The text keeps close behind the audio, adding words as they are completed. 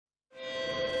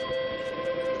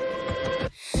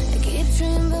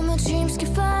dreams keep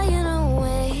flying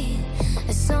away.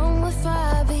 A song we're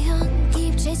far beyond.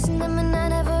 Keep chasing them and I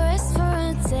never rest for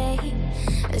a day.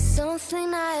 It's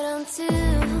something I don't do.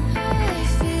 I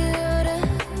feel the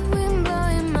wind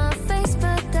blowing my face,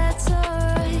 but that's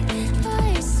alright.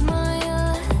 I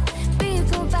smile at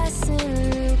people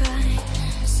passing by.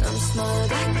 Some smile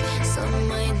back, some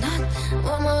might not.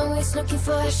 I'm always looking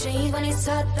for a shade when it's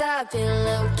hot. I've been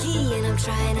low-key and I'm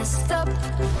trying to stop.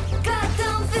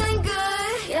 Goddamn, feeling good.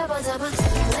 Yeah, but when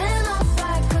off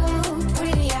I go.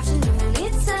 Pretty afternoon,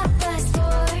 it's a fast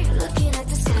forward. Looking at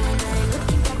the skyline,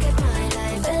 looking back at my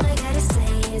life, and I gotta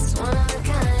say it's one of a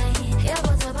kind. Yeah,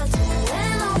 but when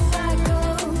off I go.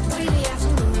 Pretty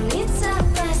afternoon, it's a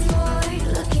fast forward.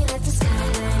 Looking at the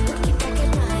skyline, looking back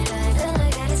at my life, and I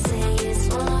gotta say it's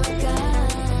one of a kind.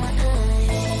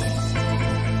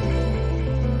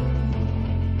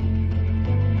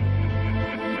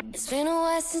 It's been a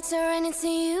while since I ran into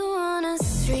you on a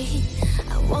street.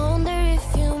 I wonder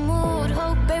if you moved.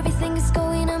 Hope everything is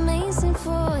going amazing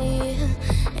for you,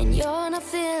 and you're not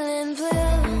feeling blue.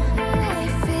 I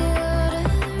feel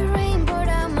the rain pour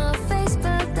down my face,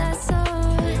 but that's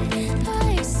alright.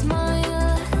 I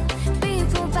smile at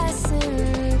people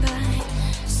passing by.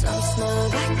 Some smile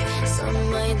back,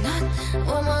 some might not.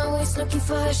 I'm always looking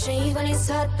for a shade when it's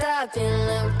hot. I've been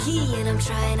low-key and I'm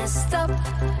trying to stop.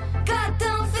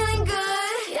 Goddamn, feeling good.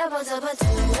 Yeah, but when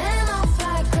off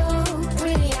I go.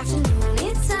 Pretty afternoon,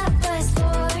 it's a fast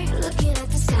forward. Looking at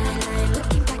the skyline,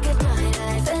 looking back at my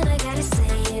life, and I gotta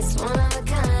say it's one of a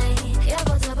kind. Yeah,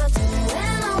 but when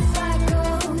off I go.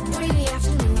 Pretty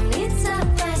afternoon, it's a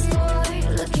fast forward.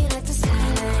 Looking at the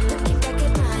skyline, looking back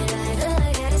at my life, and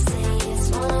I gotta say it's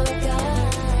one of a kind.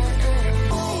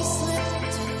 I slip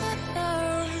to the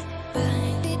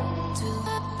bind it to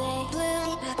the blue.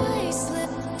 I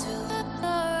slip to the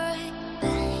bind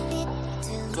it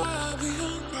to the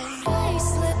I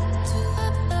slip to the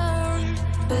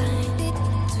bind it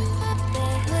to the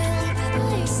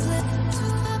I slip to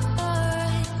the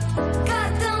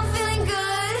goddamn, feeling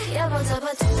good. Yeah, but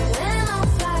when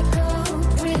off I go.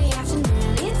 Pretty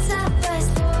afternoon, it's a fast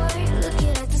forward.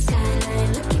 Looking at the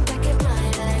skyline, looking back at my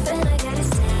life, and I gotta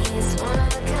say it's one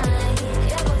of a kind.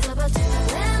 Yeah, but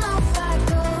when off I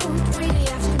go. Pretty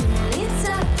afternoon, it's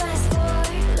a fast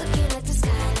forward. Looking at the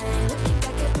skyline, looking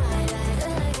back at my life,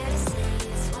 and I gotta say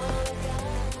it's one of a kind.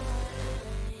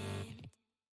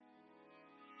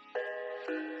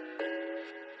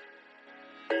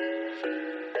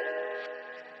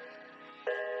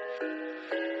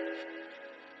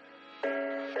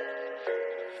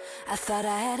 I thought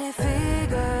I had it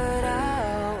figured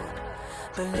out.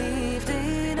 Believed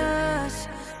in us.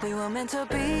 We were meant to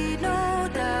be, no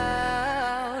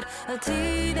doubt. A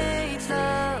teenage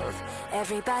love.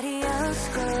 Everybody else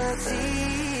could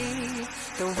see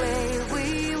the way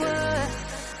we were,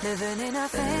 living in a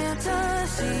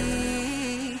fantasy.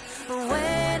 But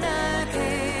when I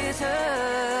kiss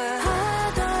her,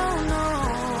 I don't know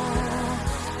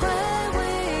where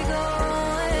we're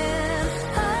going.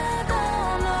 I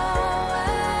don't know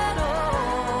at all.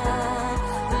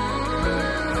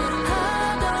 I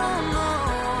don't know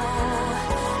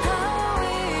how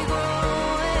we're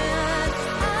going.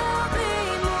 I'll be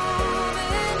moving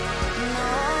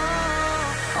on.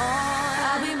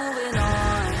 I'll be moving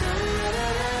on.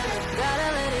 Gotta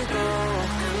let it go.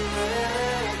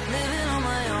 Living on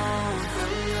my own,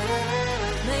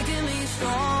 making me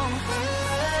strong.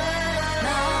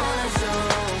 Now I wanna show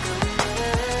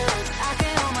I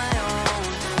can hold my own.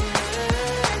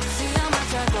 See how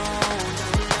much I've grown.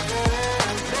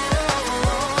 Better off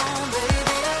alone,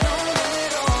 baby. I don't do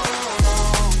it all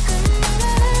alone.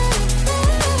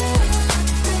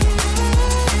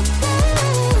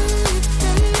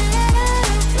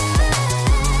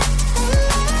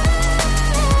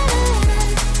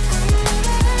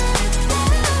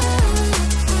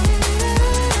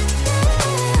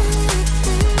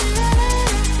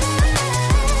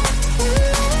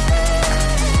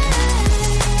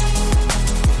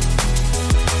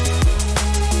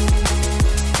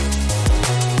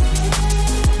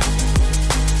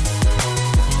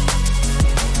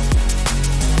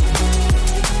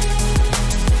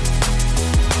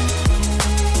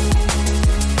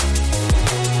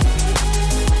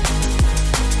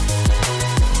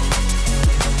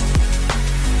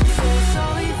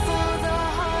 Sorry for the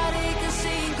heartache and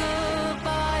saying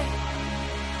goodbye,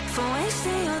 for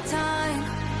wasting your time,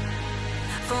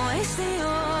 for wasting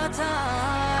your time.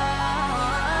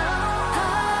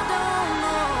 I don't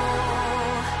know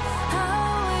how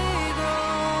we're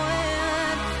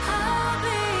going. I'll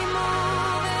be moving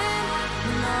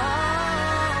on.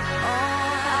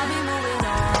 I'll be moving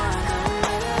on.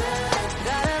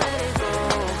 Gotta let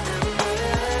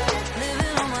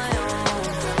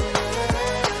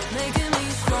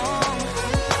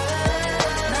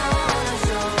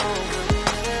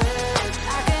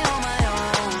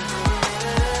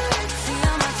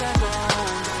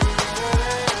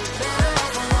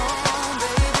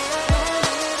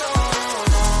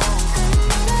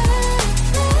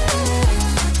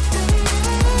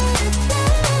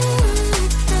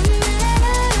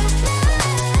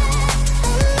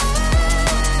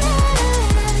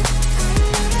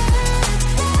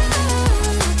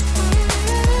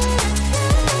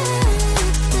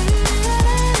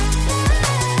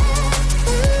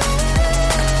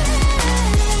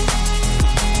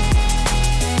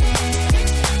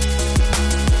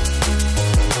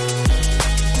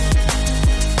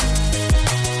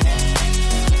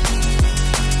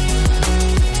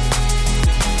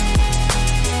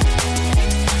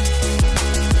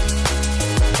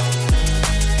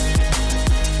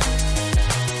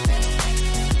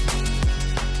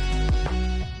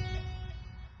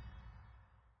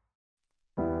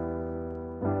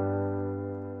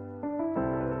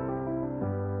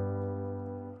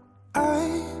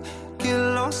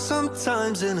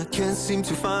times and I can't seem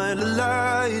to find a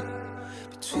light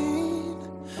between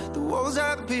the walls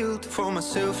I built for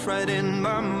myself right in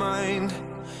my mind.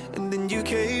 And then you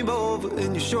came over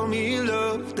and you showed me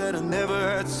love that I never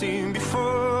had seen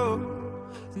before.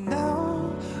 And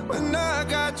now, when I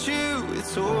got you,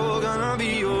 it's all gonna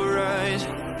be alright.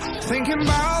 Thinking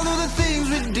about all the things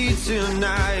we did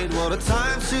tonight. What a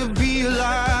time to be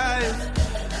alive.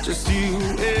 Just you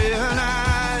and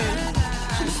I.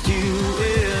 Just you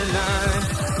and I.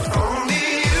 Only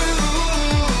you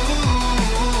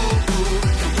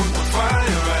can put the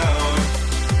fire out.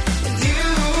 You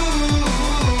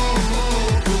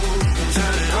can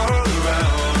turn it all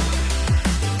around.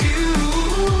 You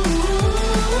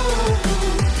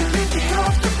can lift me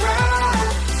off the ground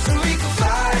so we can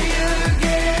fly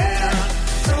again.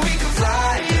 So we can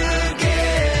fly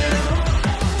again.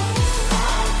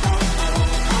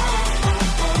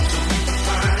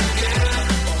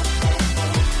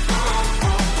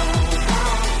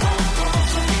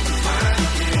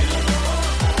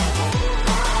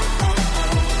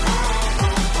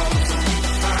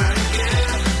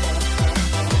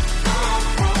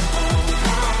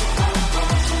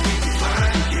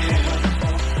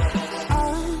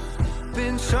 I've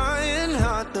been trying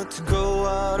hard not to go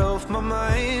out of my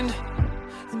mind.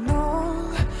 And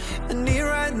all I need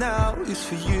right now is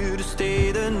for you to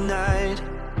stay the night.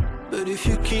 But if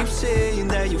you keep saying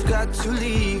that you've got to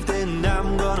leave, then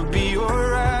I'm gonna be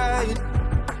alright.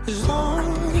 As long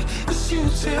as you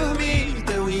tell me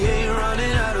that we ain't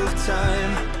running out of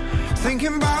time.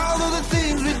 Thinking about all the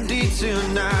things we did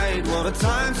tonight. What a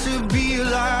time to be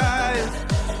alive.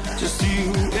 Just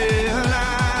you and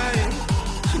I.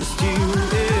 Just you